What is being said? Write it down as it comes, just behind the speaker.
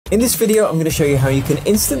In this video, I'm going to show you how you can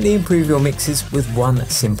instantly improve your mixes with one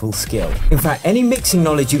simple skill. In fact, any mixing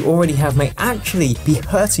knowledge you already have may actually be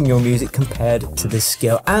hurting your music compared to this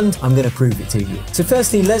skill, and I'm going to prove it to you. So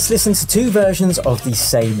firstly, let's listen to two versions of the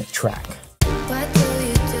same track.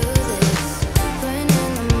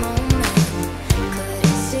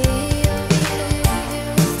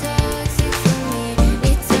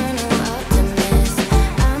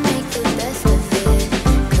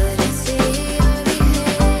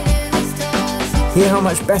 Hear how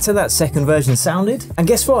much better that second version sounded? And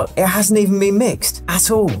guess what? It hasn't even been mixed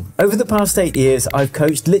at all. Over the past 8 years, I've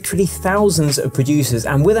coached literally thousands of producers,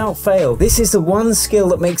 and without fail, this is the one skill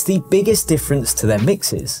that makes the biggest difference to their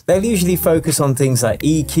mixes. They'll usually focus on things like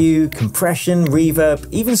EQ, compression, reverb,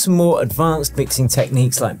 even some more advanced mixing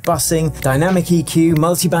techniques like bussing, dynamic EQ,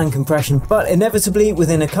 multiband compression, but inevitably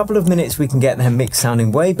within a couple of minutes we can get their mix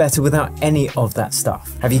sounding way better without any of that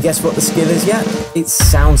stuff. Have you guessed what the skill is yet? It's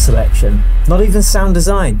sound selection. Not even sound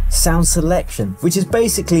design, sound selection, which is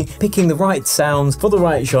basically picking the right sounds for the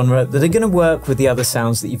right genre that are going to work with the other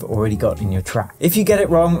sounds that you've already got in your track. If you get it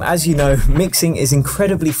wrong, as you know, mixing is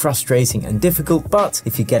incredibly frustrating and difficult, but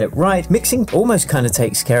if you get it right, mixing almost kind of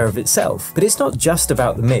takes care of itself. But it's not just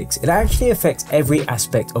about the mix, it actually affects every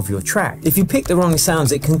aspect of your track. If you pick the wrong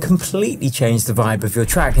sounds, it can completely change the vibe of your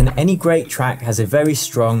track, and any great track has a very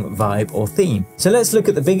strong vibe or theme. So let's look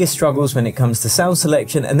at the biggest struggles when it comes to sound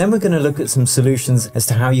selection, and then we're going to look at some solutions as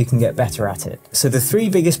to how you can get better at it. So the three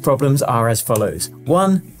biggest problems are as follows.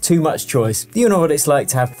 1. Too much choice. You know what it's like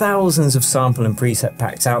to have thousands of sample and preset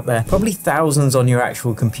packs out there, probably thousands on your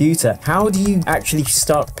actual computer. How do you actually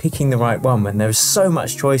start picking the right one when there's so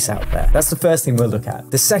much choice out there? That's the first thing we'll look at.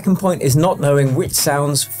 The second point is not knowing which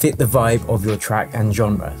sounds fit the vibe of your track and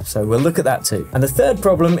genre. So we'll look at that too. And the third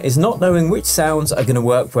problem is not knowing which sounds are going to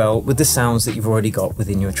work well with the sounds that you've already got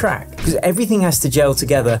within your track, because everything has to gel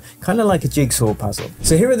together, kind of like a jigsaw puzzle.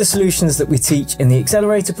 So here are the solutions that we teach in the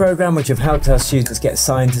Accelerator program, which have helped our students get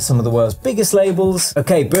signed to some of the world's biggest labels.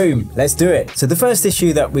 Okay, boom, let's do it. So the first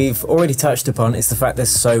issue that we've already touched upon is the fact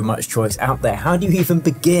there's so much choice out there. How do you even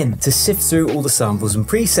begin to sift through all the samples and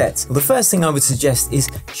presets? Well, the first thing I would suggest is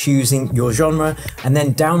choosing your genre and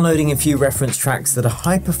then downloading a few reference tracks that are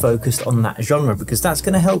hyper focused on that genre, because that's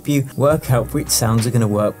going to help you work out which sounds are going to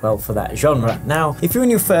work well for that genre. Now, if you're in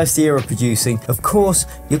your first year of producing, of course,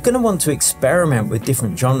 you're going to want to experiment with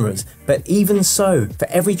different genres, but even so, for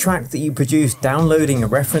every track that you produce, downloading a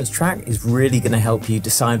reference track is really going to help you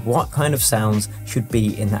decide what kind of sounds should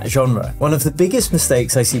be in that genre. One of the biggest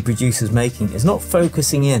mistakes I see producers making is not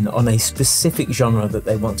focusing in on a specific genre that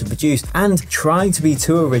they want to produce and trying to be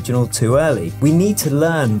too original too early. We need to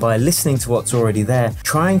learn by listening to what's already there,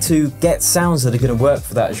 trying to get sounds that are going to work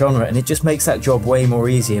for that genre, and it just makes that job way more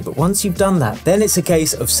easier. But once you've done that, then it's a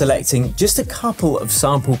case of selecting just a couple of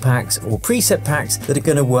sample packs or preset packs that are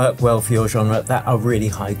going to work well for your genre that are really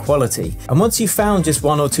high quality. And once you've found just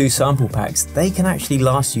one or two sample packs, they can actually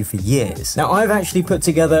last you for years. Now, I've actually put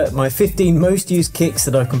together my 15 most used kicks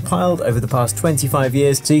that I've compiled over the past 25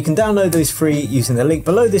 years, so you can download those free using the link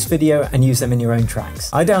below this video and use them in your own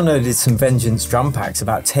tracks. I downloaded some Vengeance drum packs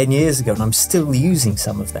about 10 years ago and I'm still using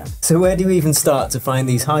some of them. So where do you even start to find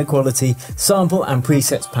these high quality sample and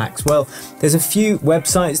presets packs? Well, there's a few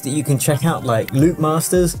websites that you can check out like Loop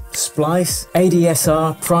Masters, Splice,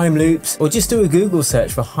 ADSR, Prime Loops, or just do a Google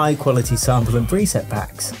search for high quality sample and preset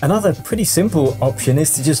packs. Another pretty simple option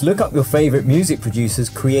is to just look up your favorite music producers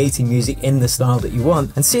creating music in the style that you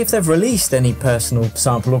want and see if they've released any personal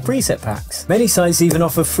sample or preset packs. Many sites even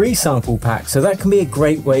offer free sample packs, so that can be a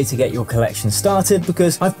great way to get your collection started,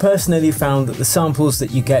 because I've personally found that the samples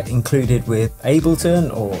that you get included with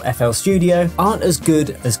Ableton or FL Studio aren't as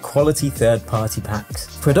good as quality third-party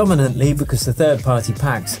packs, predominantly because the third-party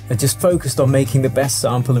packs are just focused on making the best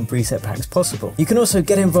sample and preset packs possible. You can also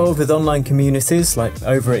get involved with online communities like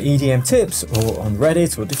over at EDM Tips or on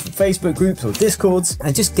Reddit or different Facebook groups or Discords,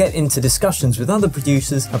 and just get into discussions with other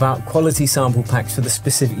producers about quality sample packs for the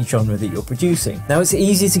specific genre that you're producing. Now, it's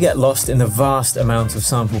easy to get lost in the vast amount of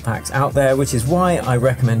sample packs out there, which is why I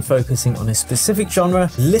recommend focusing on a specific genre.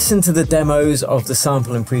 Listen to the demos of the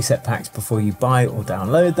sample and preset packs before you buy or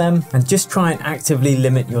download them, and just try and actively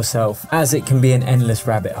limit yourself, as it can be an endless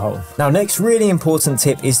rabbit hole. Now, next really important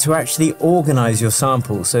tip is to actually organize your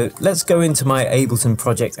samples. So let's go into my Ableton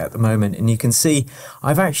project at the moment, and you can see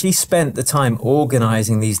I've actually spent the time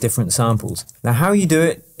organizing these different samples. Now, how you do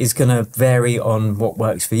it is going to vary on what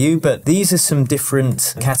works for you, but these are some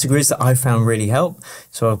different categories that I found really help.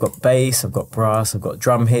 So I've got bass, I've got brass, I've got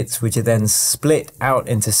drum hits, which are then split out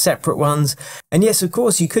into separate ones. And yes, of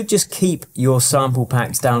course, you could just keep your sample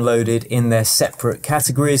packs downloaded in their separate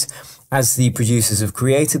categories. as the producers have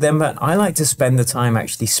created them, but I like to spend the time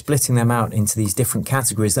actually splitting them out into these different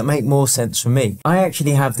categories that make more sense for me. I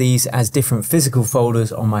actually have these as different physical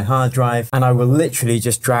folders on my hard drive, and I will literally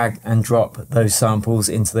just drag and drop those samples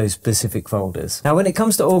into those specific folders. Now, when it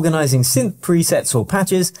comes to organizing synth presets or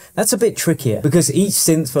patches, that's a bit trickier because each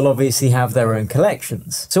synth will obviously have their own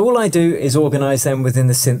collections. So all I do is organize them within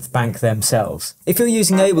the synth bank themselves. If you're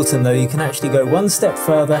using Ableton though, you can actually go one step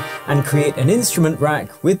further and create an instrument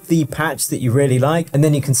rack with the patch that you really like, and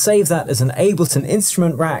then you can save that as an Ableton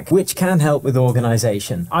instrument rack, which can help with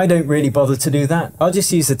organization. I don't really bother to do that. I'll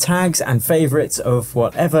just use the tags and favorites of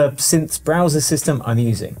whatever synth browser system I'm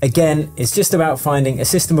using. Again, it's just about finding a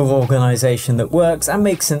system of organization that works and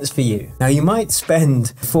makes sense for you. Now, you might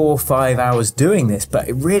spend 4 or 5 hours doing this, but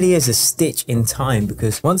it really is a stitch in time,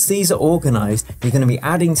 because once these are organized, you're going to be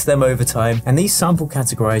adding to them over time, and these sample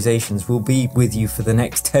categorizations will be with you for the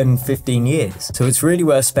next 10-15 years. So it's really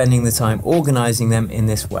worth spending the time organizing them in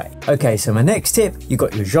this way. Okay, so my next tip, you've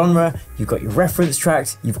got your genre, you've got your reference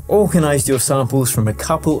tracks, you've organized your samples from a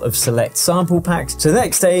couple of select sample packs. So the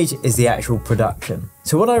next stage is the actual production.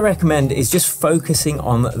 So what I recommend is just focusing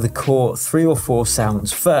on the core 3 or 4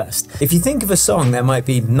 sounds first. If you think of a song, there might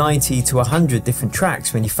be 90 to 100 different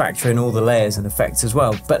tracks when you factor in all the layers and effects as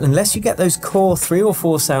well. But unless you get those core 3 or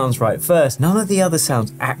 4 sounds right first, none of the other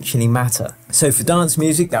sounds actually matter. So for dance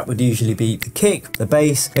music, that would usually be the kick, the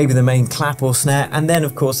bass, maybe the main clap or snare, and then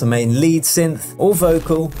of course the main lead synth or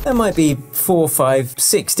vocal. There might be 4, 5,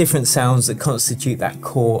 6 different sounds that constitute that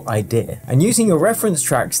core idea. And using your reference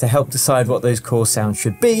tracks to help decide what those core sounds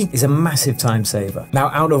should be is a massive time saver. Now,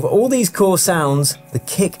 out of all these core sounds, the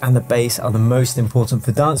kick and the bass are the most important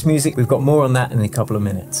for dance music. We've got more on that in a couple of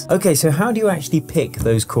minutes. Okay, so how do you actually pick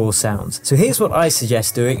those core sounds? So here's what I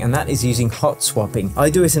suggest doing, and that is using hot swapping. I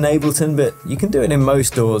do it in Ableton, but you can do it in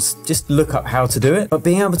most DAWs. Just look up how to do it. But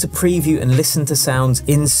being able to preview and listen to sounds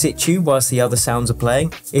in situ whilst the other sounds are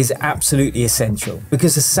playing is absolutely essential,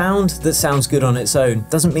 because a sound that sounds good on its own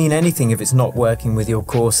doesn't mean anything if it's not working with your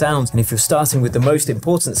core sounds. And if you're starting with the most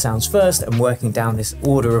important sounds first and working down this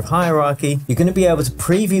order of hierarchy, you're going to be able to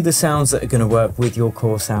preview the sounds that are going to work with your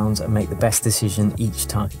core sounds and make the best decision each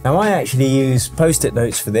time. Now, I actually use post-it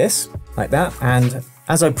notes for this, like that, and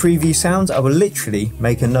as I preview sounds, I will literally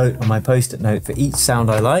make a note on my post-it note for each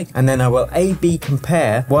sound I like, and then I will A/B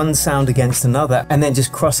compare one sound against another, and then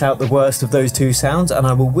just cross out the worst of those 2 sounds, and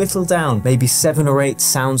I will whittle down maybe 7 or 8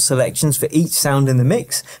 sound selections for each sound in the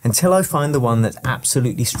mix until I find the one that's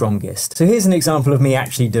absolutely strongest. So here's an example of me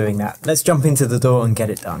actually doing that. Let's jump into the DAW and get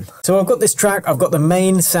it done. So I've got this track, I've got the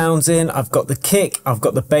main sounds in, I've got the kick, I've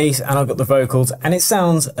got the bass, and I've got the vocals, and it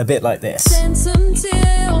sounds a bit like this.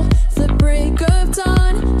 Until the break of dawn.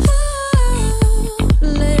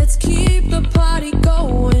 Let's keep the party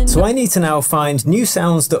going. So I need to now find new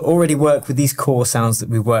sounds that already work with these core sounds that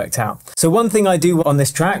we worked out. So one thing I do on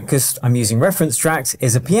this track, because I'm using reference tracks,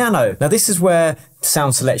 is a piano. Now this is where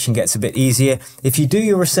sound selection gets a bit easier. If you do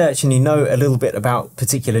your research and you know a little bit about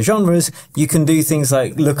particular genres, you can do things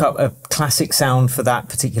like look up a classic sound for that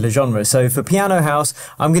particular genre. So for piano house,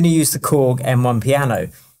 I'm going to use the Korg M1 piano.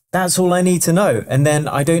 That's all I need to know, and then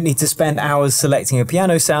I don't need to spend hours selecting a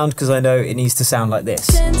piano sound because I know it needs to sound like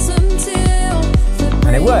this.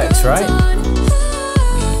 And it works, right?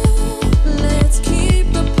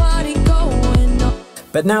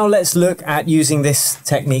 But now let's look at using this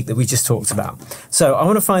technique that we just talked about. So I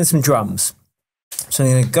want to find some drums. So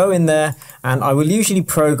I'm going to go in there, and I will usually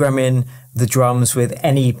program in the drums with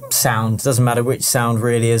any sound. Doesn't matter which sound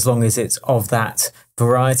really, as long as it's of that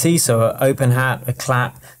variety. So an open hat, a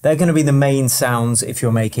clap, they're going to be the main sounds if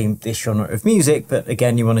you're making this genre of music. But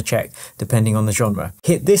again, you want to check depending on the genre.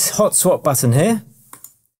 Hit this hot swap button here,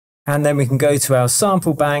 and then we can go to our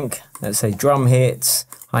sample bank. Let's say drum hits,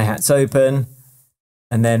 hi-hats open,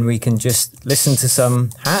 and then we can just listen to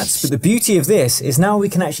some hats. But the beauty of this is now we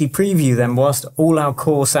can actually preview them whilst all our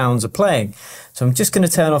core sounds are playing. So I'm just going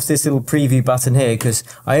to turn off this little preview button here because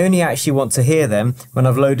I only actually want to hear them when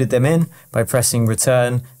I've loaded them in by pressing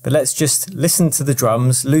return. But let's just listen to the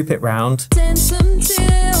drums, loop it round, and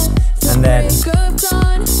then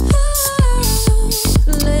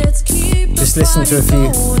just listen to a few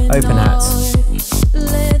open hats.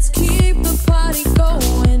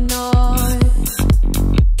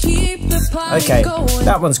 Okay,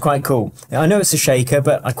 that one's quite cool. I know it's a shaker,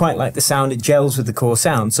 but I quite like the sound. It gels with the core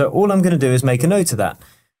sound. So all I'm going to do is make a note of that.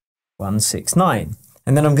 1, 6, 9.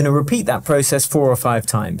 And then I'm going to repeat that process 4 or 5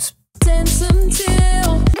 times.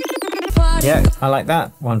 Yeah, I like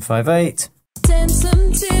that. 1, 5, 8.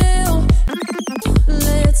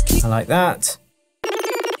 I like that.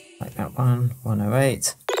 Like that one.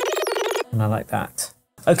 108. And I like that.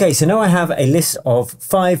 Okay, so now I have a list of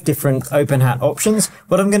 5 different open hat options.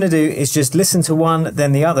 What I'm going to do is just listen to one,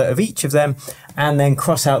 then the other of each of them, and then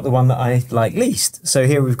cross out the one that I like least. So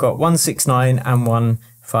here we've got 169 and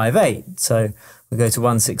 158. So we go to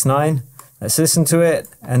 169, let's listen to it,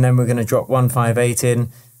 and then we're going to drop 158 in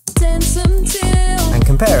and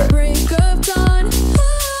compare it.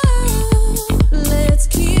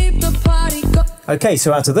 Okay,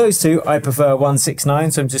 so out of those two, I prefer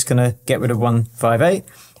 169, so I'm just going to get rid of 158.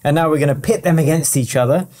 And now we're going to pit them against each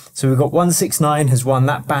other. So we've got 169 has won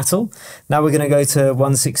that battle. Now we're going to go to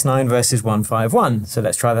 169 versus 151. So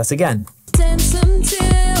let's try that again.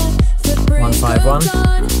 151.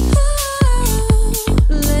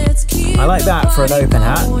 I like that for an open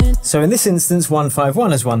hat. So in this instance,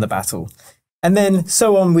 151 has won the battle. And then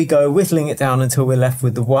so on we go, whittling it down until we're left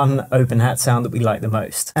with the one open hat sound that we like the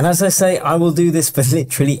most. And as I say, I will do this for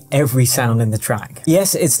literally every sound in the track.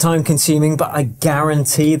 Yes, it's time consuming, but I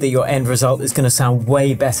guarantee that your end result is going to sound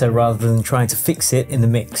way better rather than trying to fix it in the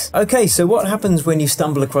mix. Okay, so what happens when you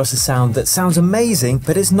stumble across a sound that sounds amazing,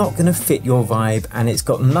 but it's not going to fit your vibe and it's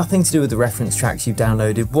got nothing to do with the reference tracks you've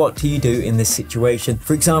downloaded? What do you do in this situation?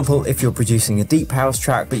 For example, if you're producing a deep house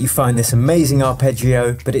track, but you find this amazing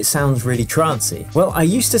arpeggio, but it sounds really trance. Well, I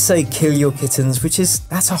used to say kill your kittens,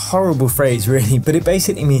 that's a horrible phrase really, but it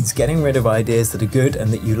basically means getting rid of ideas that are good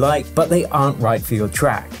and that you like, but they aren't right for your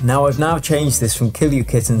track. Now I've changed this from kill your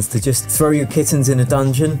kittens to just throw your kittens in a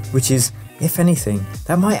dungeon, which is, if anything,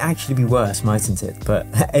 that might actually be worse, mightn't it? But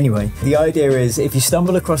anyway, the idea is if you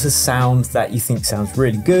stumble across a sound that you think sounds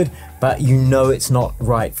really good, but you know it's not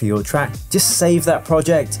right for your track, just save that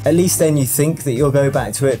project. At least then you think that you'll go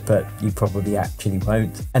back to it, but you probably actually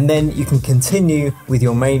won't. And then you can continue with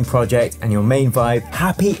your main project and your main vibe,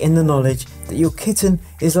 happy in the knowledge that your kitten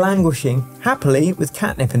is languishing happily with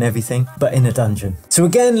catnip and everything, but in a dungeon. So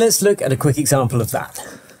again, let's look at a quick example of that.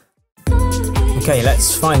 Okay,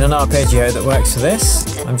 let's find an arpeggio that works for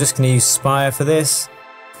this. I'm just going to use Spire for this.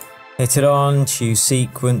 Hit it on, choose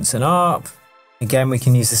sequence and arp. Again, we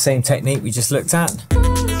can use the same technique we just looked at. No.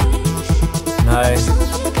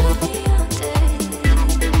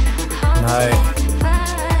 No.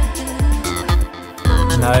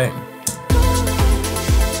 No.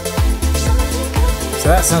 So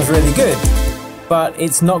that sounds really good, but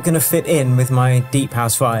it's not going to fit in with my deep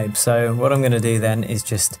house vibe. So what I'm going to do then is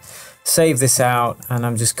just save this out, and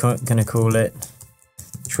I'm just going to call it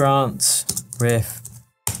trance riff,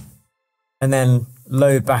 and then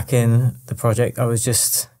load back in the project I was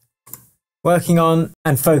just working on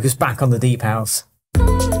and focus back on the deep house.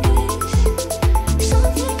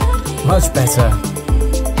 Much better.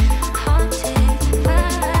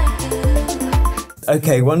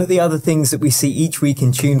 Okay, one of the other things that we see each week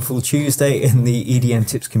in Tuneful Tuesday in the EDM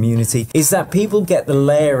Tips community is that people get the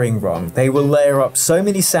layering wrong. They will layer up so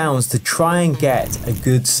many sounds to try and get a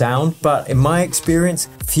good sound, but in my experience,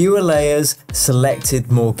 fewer layers selected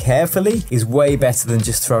more carefully is way better than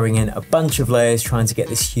just throwing in a bunch of layers trying to get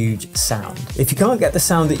this huge sound. If you can't get the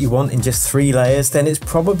sound that you want in just 3 layers, then it's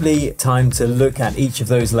probably time to look at each of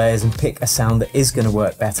those layers and pick a sound that is going to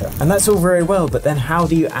work better. And that's all very well, but then how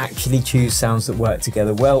do you actually choose sounds that work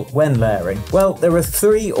together well when layering? Well, there are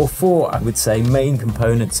 3 or 4, I would say, main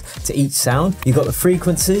components to each sound. You've got the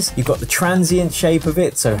frequencies, you've got the transient shape of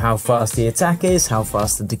it, so how fast the attack is, how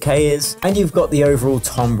fast the decay is, and you've got the overall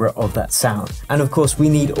timbre of that sound. And of course, we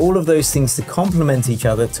need all of those things to complement each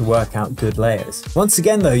other to work out good layers. Once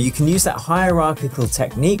again though, you can use that hierarchical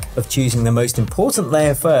technique of choosing the most important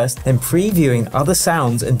layer first, then previewing other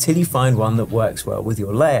sounds until you find one that works well with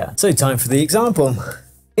your layer. So time for the example.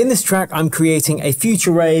 In this track, I'm creating a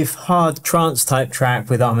future rave, hard trance type track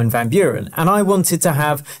with Armin van Buuren, and I wanted to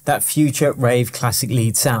have that future rave classic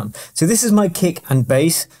lead sound. So this is my kick and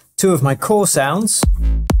bass, 2 of my core sounds.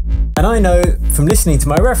 And I know from listening to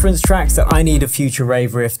my reference tracks that I need a future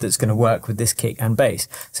rave riff that's going to work with this kick and bass.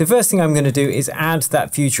 So first thing I'm going to do is add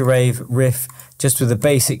that future rave riff just with a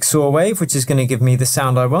basic saw wave, which is going to give me the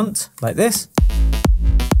sound I want, like this.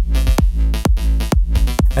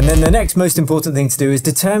 And then the next most important thing to do is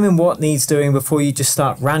determine what needs doing before you just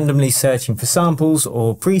start randomly searching for samples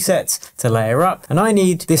or presets to layer up. And I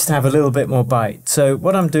need this to have a little bit more bite. So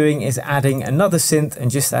what I'm doing is adding another synth and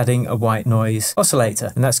just adding a white noise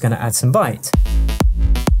oscillator, and that's going to add some bite.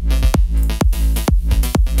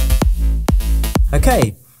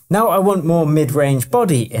 Okay, now I want more mid-range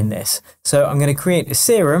body in this. So I'm going to create a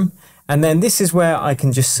serum, and then this is where I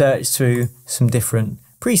can just search through some different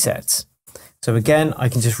presets. So again, I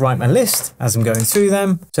can just write my list as I'm going through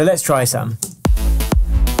them. So let's try some.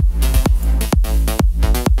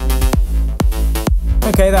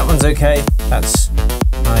 Okay, that one's okay. That's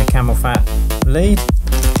my camel fat lead.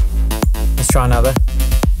 try another.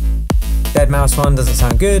 Dead mouse one doesn't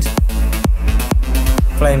sound good.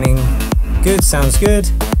 Flaming good sounds good.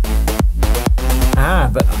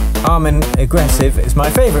 But arm and aggressive is my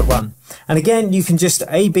favorite one. And again, you can just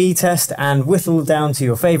A/B test and whittle down to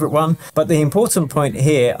your favorite one. But the important point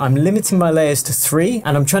here, I'm limiting my layers to 3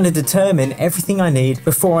 and I'm trying to determine everything I need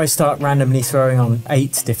before I start randomly throwing on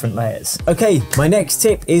 8 different layers. Okay, my next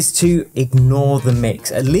tip is to ignore the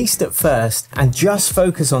mix, at least at first, and just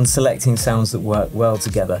focus on selecting sounds that work well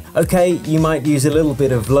together. Okay, you might use a little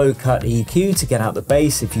bit of low cut EQ to get out the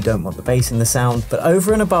bass if you don't want the bass in the sound, but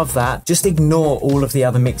over and above that, just ignore all of the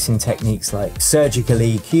other mixing techniques like surgical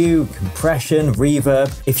EQ, compression,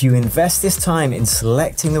 reverb. If you invest this time in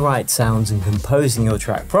selecting the right sounds and composing your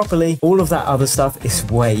track properly, all of that other stuff is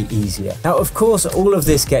way easier. Now, of course, all of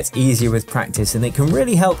this gets easier with practice, and it can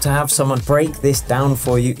really help to have someone break this down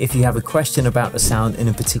for you if you have a question about a sound in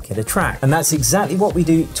a particular track. And that's exactly what we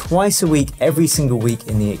do twice a week, every single week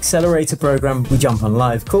in the Accelerator program. We jump on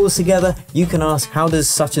live calls together. You can ask, how does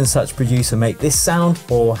such and such producer make this sound?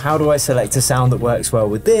 Or how do I select a sound that works well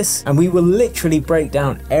with this? And we will literally break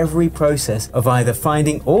down every process of either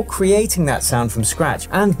finding or creating that sound from scratch.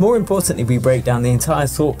 And more importantly, we break down the entire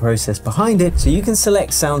thought process behind it so you can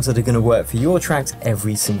select sounds that are going to work for your tracks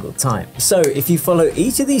every single time. So if you follow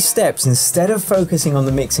each of these steps instead of focusing on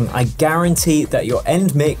the mixing, I guarantee that your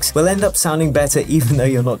end mix will end up sounding better even though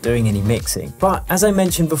you're not doing any mixing. But as I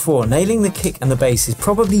mentioned before, nailing the kick and the bass is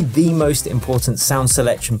probably the most important sound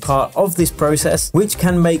selection part of this process, which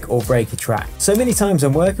can make or break a track. So many times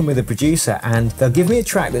I'm working with a producer and they'll give me a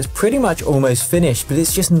track that's pretty much almost finished, but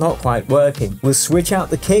it's just not quite working. We'll switch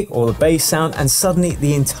out the kick or the bass sound and suddenly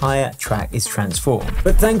the entire track is transformed.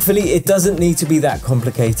 But thankfully it doesn't need to be that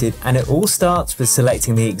complicated, and it all starts with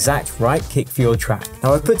selecting the exact right kick for your track.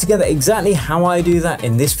 Now, I've put together exactly how I do that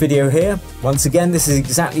in this video here. Once again, this is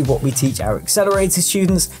exactly what we teach our Accelerator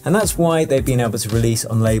students, and that's why they've been able to release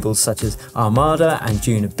on labels such as Armada and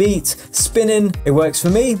Juno Beats, Spinnin'. It works for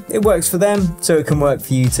me, it works for them, so it can work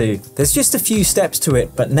for you too. There's just a few steps to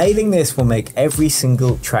it, but nailing this will make every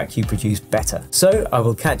single track you produce better. So I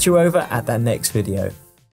will catch you over at that next video.